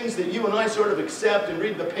makes things that you and I sort of accept and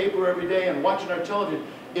read the paper every day and watching our television,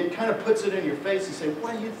 it kind of puts it in your face and say,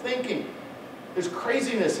 what are you thinking? There's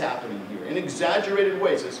craziness happening here in exaggerated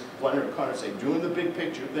ways, as Leonard O'Connor say, doing the big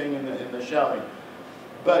picture thing in the shouting.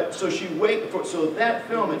 But so so that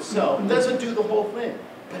film itself doesn't do the whole thing,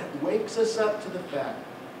 but it wakes us up to the fact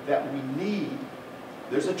that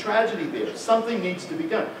there's a tragedy there. Something needs to be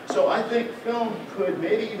done. So I think film could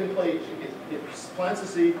maybe even play, it plants a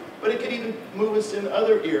seed, but it could even move us in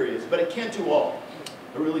other areas, but it can't do all.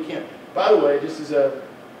 It really can't. By the way, just as a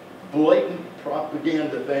blatant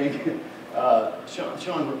propaganda thing,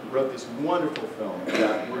 Sean wrote this wonderful film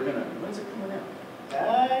that we're gonna, when's it coming out?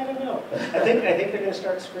 I don't know. I think they're going to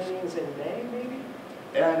start screenings in May, maybe?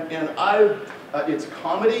 And it's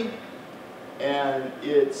comedy, and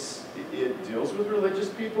it deals with religious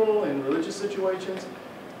people and religious situations,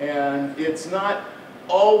 and it's not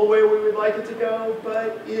all the way we would like it to go,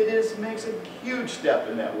 but it makes a huge step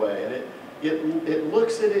in that way, and it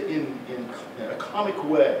looks at it in a comic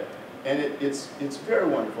way, and it's very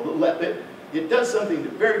wonderful. It does something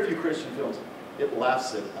that very few Christian films. It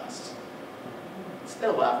laughs at us.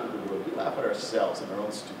 Instead of laughing at the world, we laugh at ourselves and our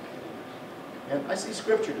own stupidity. And I see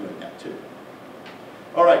Scripture doing that too.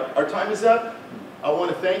 All right, our time is up. I want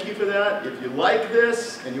to thank you for that. If you like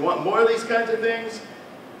this and you want more of these kinds of things,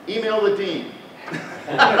 email the dean.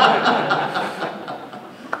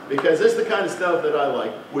 Because this is the kind of stuff that I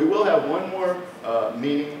like. We will have one more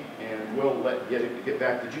meeting, and we'll get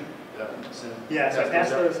back. Did you send? Yes, I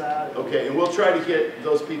passed those out. Okay, and we'll try to get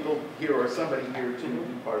those people here or somebody here to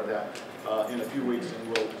be part of that in a few weeks,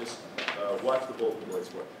 and we'll just watch the bulletin boards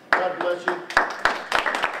for it. God bless you.